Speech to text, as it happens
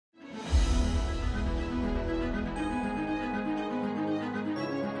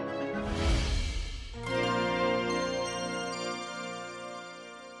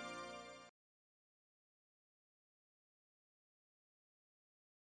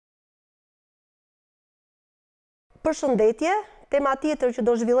Përshëndetje, tema tjetër që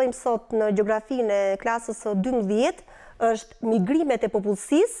do zhvillojmë sot në gjeografinë e klasës 12 është migrimet e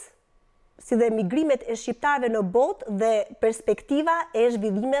popullsisë, si dhe migrimet e shqiptarëve në botë dhe perspektiva e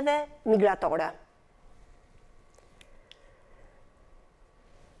zhvillimeve migratore.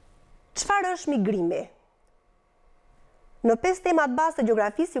 Çfarë është migrimi? Në 5 temat bazë të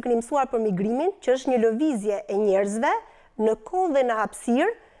gjeografisë ju keni mësuar për migrimin, që është një lëvizje e njerëzve në kohë dhe në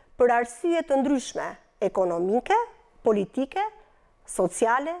hapësirë për arsye të ndryshme, ekonomike, politike,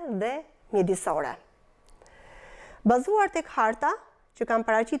 sociale dhe mjedisore. Bazuar tek harta që kam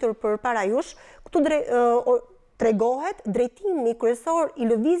paraqitur përpara jush, këtu tregohet drejtimi kryesor i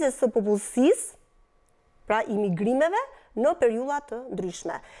lëvizjes së popullsisë, pra i migrimeve në periudha të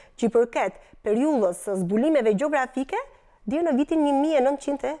ndryshme, që i përket periudhës së zbulimeve gjeografike deri në vitin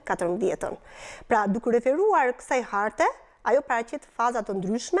 1914. Pra, duke referuar kësaj harte, ajo paraqet faza të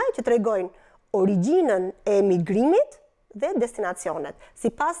ndryshme që tregojnë origjinën e migrimit dhe destinacionet,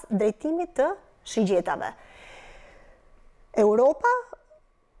 sipas drejtimit të shigjetave. Europa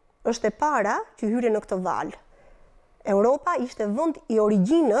është e para që hyri në këtë val. Europa ishte vend i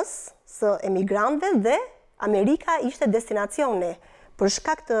origjinës së emigrantëve dhe Amerika ishte destinacioni për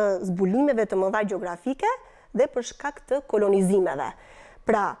shkak të zbulimeve të mëdha gjeografike dhe për shkak të kolonizimeve.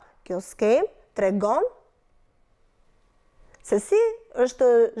 Pra, kjo skemë tregon se si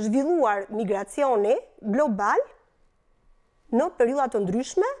është zhvilluar migracioni global në periudha të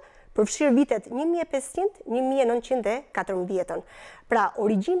ndryshme, përfshirë vitet 1500-1914. Pra,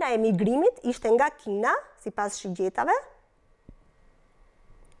 origjina e migrimit ishte nga Kina, sipas shigjetave.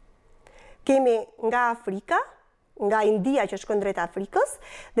 Kemi nga Afrika, nga India që shkon drejt Afrikës,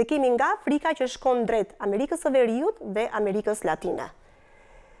 dhe kemi nga Afrika që shkon drejt Amerikës së Veriut dhe Amerikës Latine.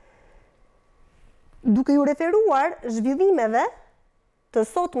 Duke ju referuar zhvillimeve të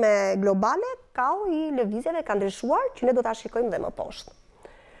sotme globale, kao i lëvizjeve ka ndryshuar, që ne do ta shikojmë dhe më poshtë.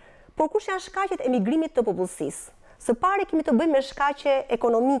 Por kush janë shkaqet e migrimit të popullsisë? Së pari kemi të bëjmë me shkaqe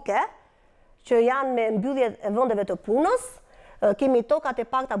ekonomike, që janë me mbylljet e vendeve të punës, kemi tokat e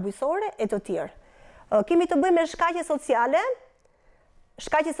pakta bujqësore e të tjerë. Kemi të bëjmë me shkaqe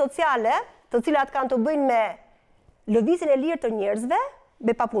sociale, të cilat kanë të bëjnë me lëvizjen e lirë të njerëzve,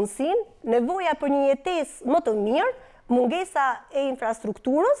 me papunësinë, nevoja për një jetesë më të mirë, mungesa e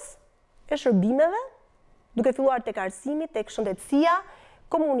infrastrukturës, e shërbimeve, duke filluar tek arsimi, tek shëndetësia,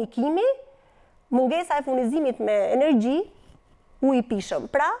 komunikimi, mungesa e furnizimit me energji, ujë i pishëm.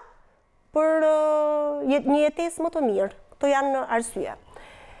 Pra, për një jetesë më të mirë, këto janë arsye.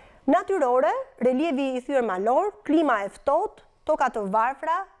 Natyrore, relievi i thyer malor, klima e ftohtë, toka të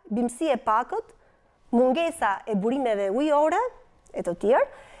varfra, bimësi e pakët, mungesa e burimeve ujore e të tjerë,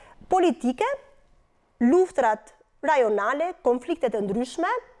 politike, luftrat rajonale, konfliktet e ndryshme,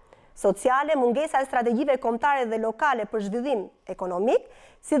 sociale, mungesa e strategjive kombëtare dhe lokale për zhvillim ekonomik,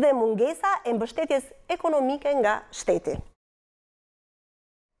 si dhe mungesa e mbështetjes ekonomike nga shteti.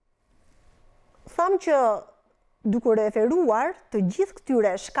 Tham që duke referuar të gjithë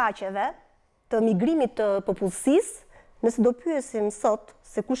këtyre shkaqeve të migrimit të popullsisë, nëse do pyesim sot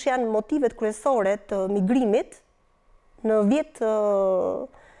se kush janë motivet kryesore të migrimit, në 10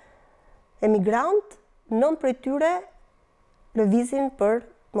 emigrant, 9 prej tyre lëvizin për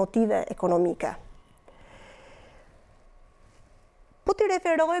motive ekonomike. Po të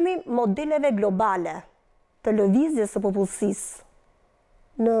referohemi modeleve globale të lëvizjes së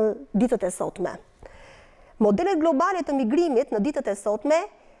popullsisë në ditët e sotme. Modelet globale të migrimit në ditët e sotme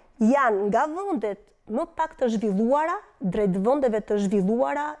janë nga vendet më pak të zhvilluara drejt vendeve të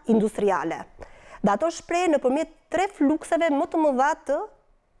zhvilluara industriale. Dhe ato shprehen nëpërmjet 3 flukseve më të mëdha të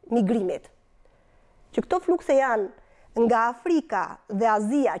migrimit. Që këto flukse janë nga Afrika dhe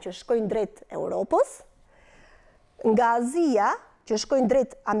Azia që shkojnë drejt Europës, nga Azia që shkojnë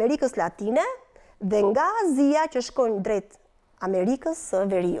drejt Amerikës Latine dhe nga Azia që shkojnë drejt Amerikës së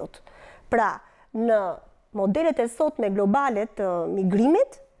Veriut. Pra, në modelet e sotme globale të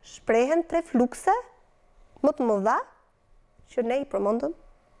migrimit shprehen 3 flukse më të mëdha që ne i përmendëm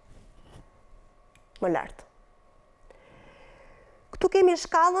më lart. Këtu kemi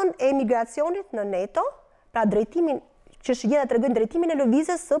shkallën e emigracionit në neto, pra drejtimin që shigjetat tregojnë drejtimin e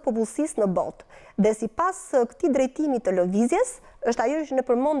lëvizjes së popullsisë në botë. Dhe sipas këtij drejtimi të lëvizjes, është ajo që ne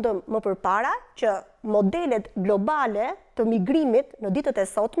përmendëm më përpara që modelet globale të migrimit në ditët e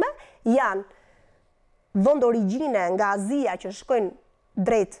sotme janë vend origjine nga Azia që shkojnë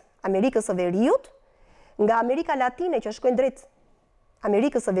drejt Amerikës së Veriut, nga Amerika Latine që shkojnë drejt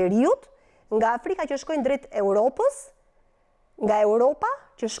Amerikës së Veriut, nga Afrika që shkojnë drejt Europës, nga Europa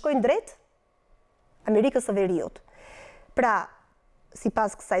që shkojnë drejt Amerikës së Veriut. Pra,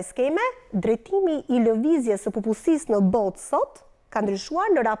 sipas kësaj skeme, drejtimi i lëvizjes së popullsisë në botë sot ka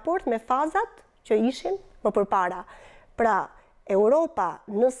ndryshuar në raport me fazat që ishin më përpara. Pra, Europa,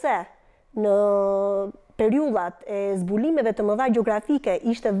 nëse në periudhat e zbulimeve të mëdha gjeografike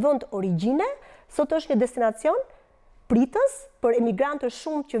ishte vend origjine, sot është një destinacion pritës për emigrantë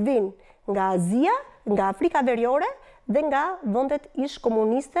shumë që vinë nga Azia, nga Afrika Veriore dhe nga vendet ish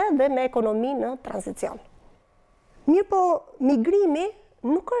komuniste dhe me ekonomi në tranzicion. Mirë po, migrimi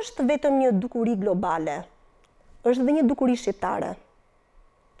nuk është vetëm një dukuri globale, është dhe një dukuri shqiptare,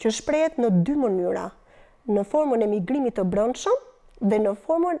 që shprehet në dy mënyra, në formën e migrimit të brendshëm dhe në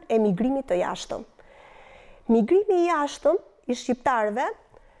formën e migrimit të jashtëm. Migrimi i jashtëm i shqiptarëve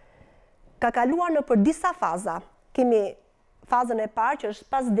ka kaluar në për disa faza. Kemi fazën e parë që është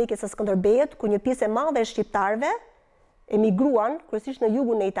pas vdekjes së Skënderbeut, ku një pjesë e madhe e shqiptarëve emigruan kryesisht në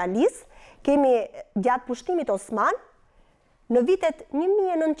jugun e Italisë. Kemi gjatë pushtimit osman, në vitet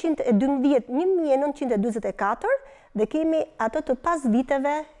 1912-1924 dhe kemi atë të pas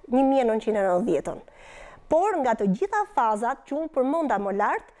viteve 1990. Por nga të gjitha fazat që unë përmenda më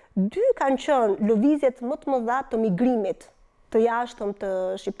lart, dy kanë qenë lëvizjet më të mëdha të migrimit të jashtëm të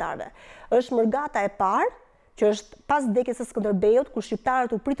shqiptarëve. Është mërgata e parë, që është pas vdekjes së Skënderbeut, ku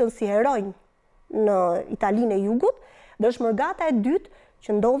shqiptarët u pritën si heronj në Italinë e Jugut, dhe është mërgata e dytë që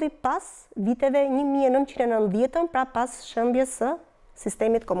ndodhi pas viteve 1990, pra pas shembjes së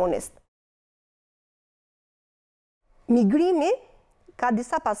sistemit komunist. Migrimi ka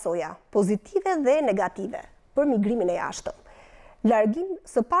disa pasoja, pozitive dhe negative, për migrimin e jashtëm.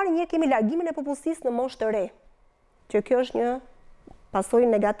 Së pari një kemi largimin e popullsisë në moshë të re, që kjo është një pasojë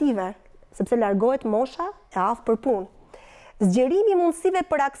negative, sepse largohet mosha e aftë për punë. Zgjerimi i mundësive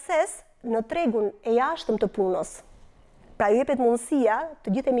për akses në tregun e jashtëm të punës. Pra ju jepet mundësia të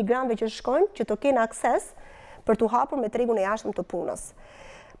gjithë emigrantëve që shkojnë që të kenë akses për të hapur me tregun e jashtëm të punës.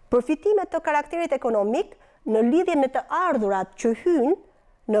 Përfitimet të karakterit ekonomik në lidhje me të ardhurat që hyjnë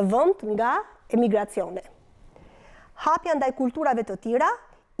në vend nga emigracione. Hapja ndaj kulturave të tjera,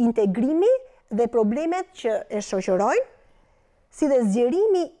 integrimi dhe problemet që e shoqërojnë, si dhe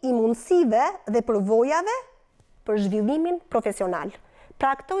zgjerimi i mundësive dhe përvojave për zhvillimin profesional.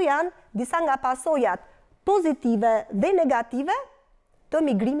 Pra këto janë disa nga pasojat pozitive dhe negative të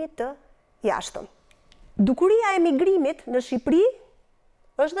migrimit të jashtëm. Dukuria e migrimit në Shqipëri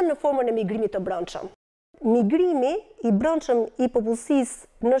është dhe në formën e migrimit të brendshëm. Migrimi i brendshëm i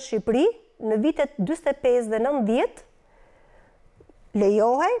popullsisë në Shqipëri në vitet 45 dhe 90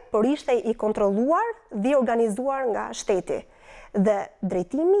 lejohej, por ishte i kontrolluar dhe organizuar nga shteti. Dhe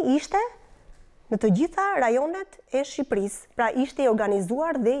drejtimi ishte në të gjitha rajonet e Shqipërisë, pra ishte i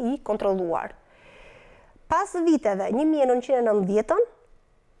organizuar dhe i kontrolluar. Pas viteve 1990,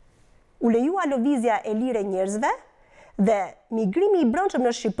 u lejua lëvizja e lirë e njerëzve dhe migrimi i brendshëm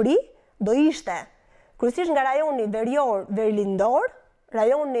në Shqipëri do ishte kryesisht nga rajoni verior verilindor,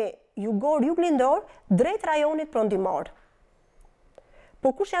 rajoni jugor juglindor, drejt rajonit perëndimor.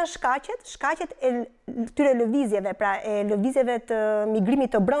 Po kush janë shkaqet? Shkaqet e këtyre lëvizjeve, pra e lëvizjeve të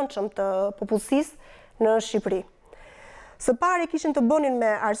migrimit të brendshëm të popullsisë në Shqipëri. Së pari kishin të bënin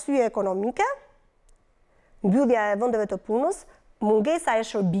me arsye ekonomike, mbyllja e vendeve të punës, mungesa e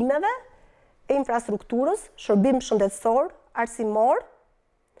shërbimeve, e infrastrukturës, shërbim shëndetësor, arsimor,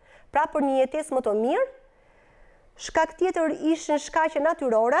 pra për një jetesë më të mirë. Shkak tjetër ishin shkaqe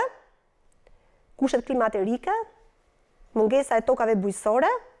natyrore, kushtet klimaterike, mungesa e tokave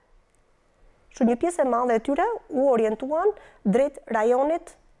bujqësore, që një pjesë e madhe e tyre u orientuan drejt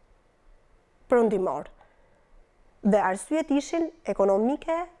rajonit perëndimor. Dhe arsyet ishin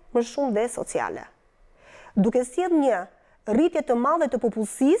ekonomike më shumë dhe sociale. Duke sjellë një rritje të madhe të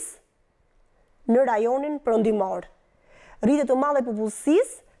popullsisë në rajonin perëndimor. Rritje të madhe të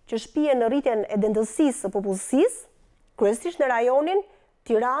popullsisë që shpihen në rritjen e densitësisë së popullsisë, kryesisht në rajonin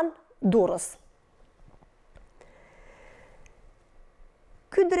Tiranë-Durrës.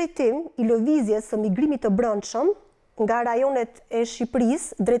 Ky drejtim i lëvizjes së migrimit të brendshëm nga rajonet e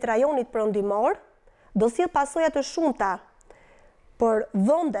Shqipërisë drejt rajonit perëndimor do sjell pasoja të shumta për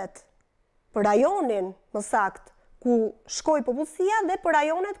vendet, për rajonin më saktë ku shkoi popullsia dhe për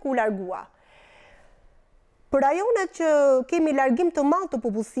rajonet ku u largua. Për rajonet që kemi largim të madh të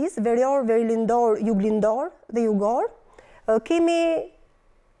popullsisë, verior, verilindor, juglindor dhe jugor, kemi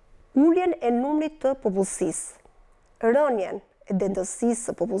uljen e numrit të popullsisë, rënjen e densitësisë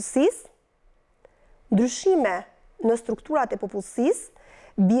së popullsisë, ndryshime në strukturat e popullsisë,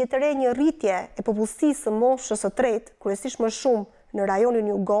 bie të re një rritje e popullsisë së moshës së tretë, kryesisht më shumë në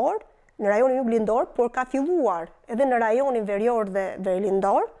rajonin jugor, në rajonin juglindor, por ka filluar edhe në rajonin verior dhe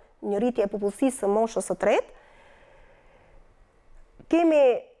verilindor, një rritje e popullsisë së moshës së tretë. Kemi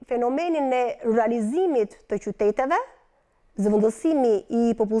fenomenin e ruralizimit të qyteteve, zëvendësimi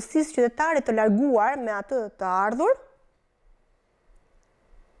i popullsisë qytetare të larguar me atë të ardhur,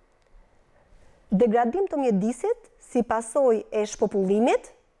 degradim të mjedisit si pasojë e shpopullimit.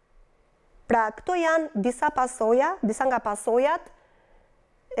 Pra, këto janë disa nga pasojat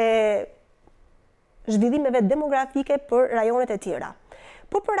e zhvillimeve demografike për rajonet e tjera.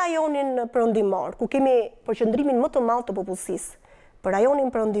 Po për rajonin perëndimor, ku kemi përqendrimin më të madh të popullsisë, për rajonin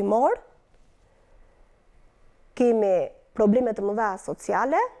perëndimor kemi probleme të mëdha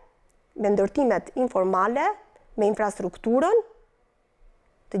sociale, me ndërtimet informale, me infrastrukturën.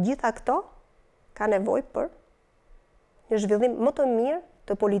 Të gjitha këto ka nevojë për një zhvillim më të mirë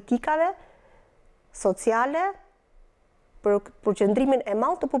të politikave sociale për përqendrimin e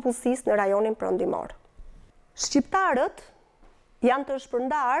madh të popullsisë në rajonin perëndimor. Shqiptarët janë të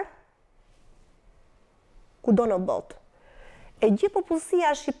shpërndarë kudo në botë. E gjithë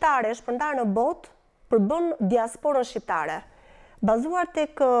popullsia shqiptare e shpërndarë në botë përbën diasporën shqiptare. Bazuar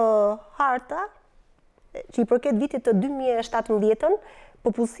tek harta që i përket vitit të 2017,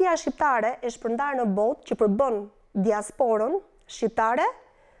 popullsia shqiptare e shpërndarë në botë që përbën diasporën shqiptare,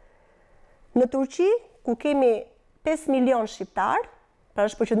 në Turqi, ku kemi 5 milion shqiptarë, pra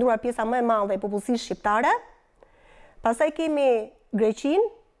është përqendruar pjesa më e madhe e popullsisë shqiptare. Pastaj kemi Greqinë,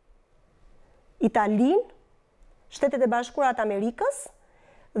 Italinë, Shtetet e Bashkuara të Amerikës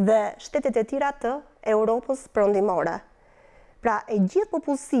dhe shtetet e tjera të Europës perëndimore. Pra, e gjithë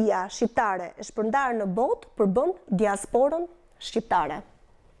popullsia shqiptare e shpërndarë në botë përbën diasporën shqiptare.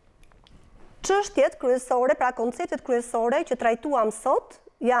 Çështjet kryesore, pra konceptet kryesore që trajtuam sot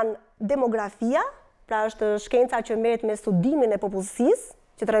janë demografia, pra është shkenca që merret me studimin e popullsisë,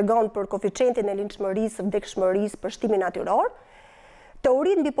 që tregon për koeficientin e linçmërisë, vdekshmërisë, për shtimin natyror,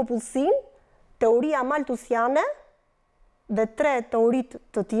 teoritë mbi popullsinë, teoria malthusiane dhe 3 teoritë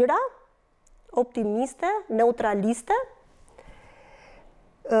të tjera, optimiste, neutraliste.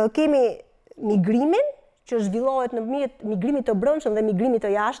 Kemi migrimin, që zhvillohet nëpërmjet migrimit të brendshëm dhe migrimit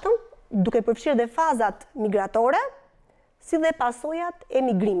të jashtëm, duke përfshirë dhe fazat migratore, si dhe pasojat e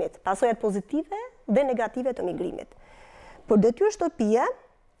migrimit, pasojat pozitive dhe negative të migrimit. Për detyrë shtëpie,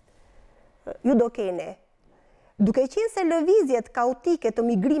 ju do keni, duke qenë se lëvizjet kaotike të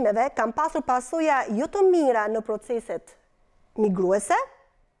migrimeve kanë pasur pasoja jo të mira në proceset migruese,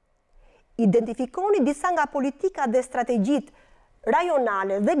 identifikoni disa nga politikat dhe strategjitë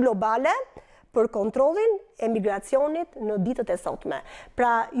rajonale dhe globale për kontrollin e migracionit në ditët e sotme.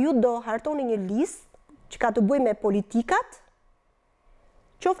 Pra, ju do hartoni një listë që ka të bëjë me politikat,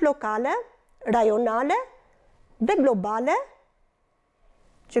 qoftë lokale, rajonale dhe globale,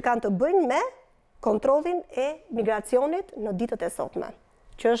 që kanë të bëjnë me kontrollin e migracionit në ditët e sotme,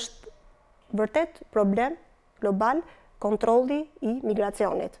 që është vërtet problem global, kontrolli i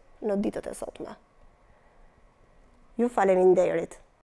migracionit në ditët e sotme. Ju faleminderit.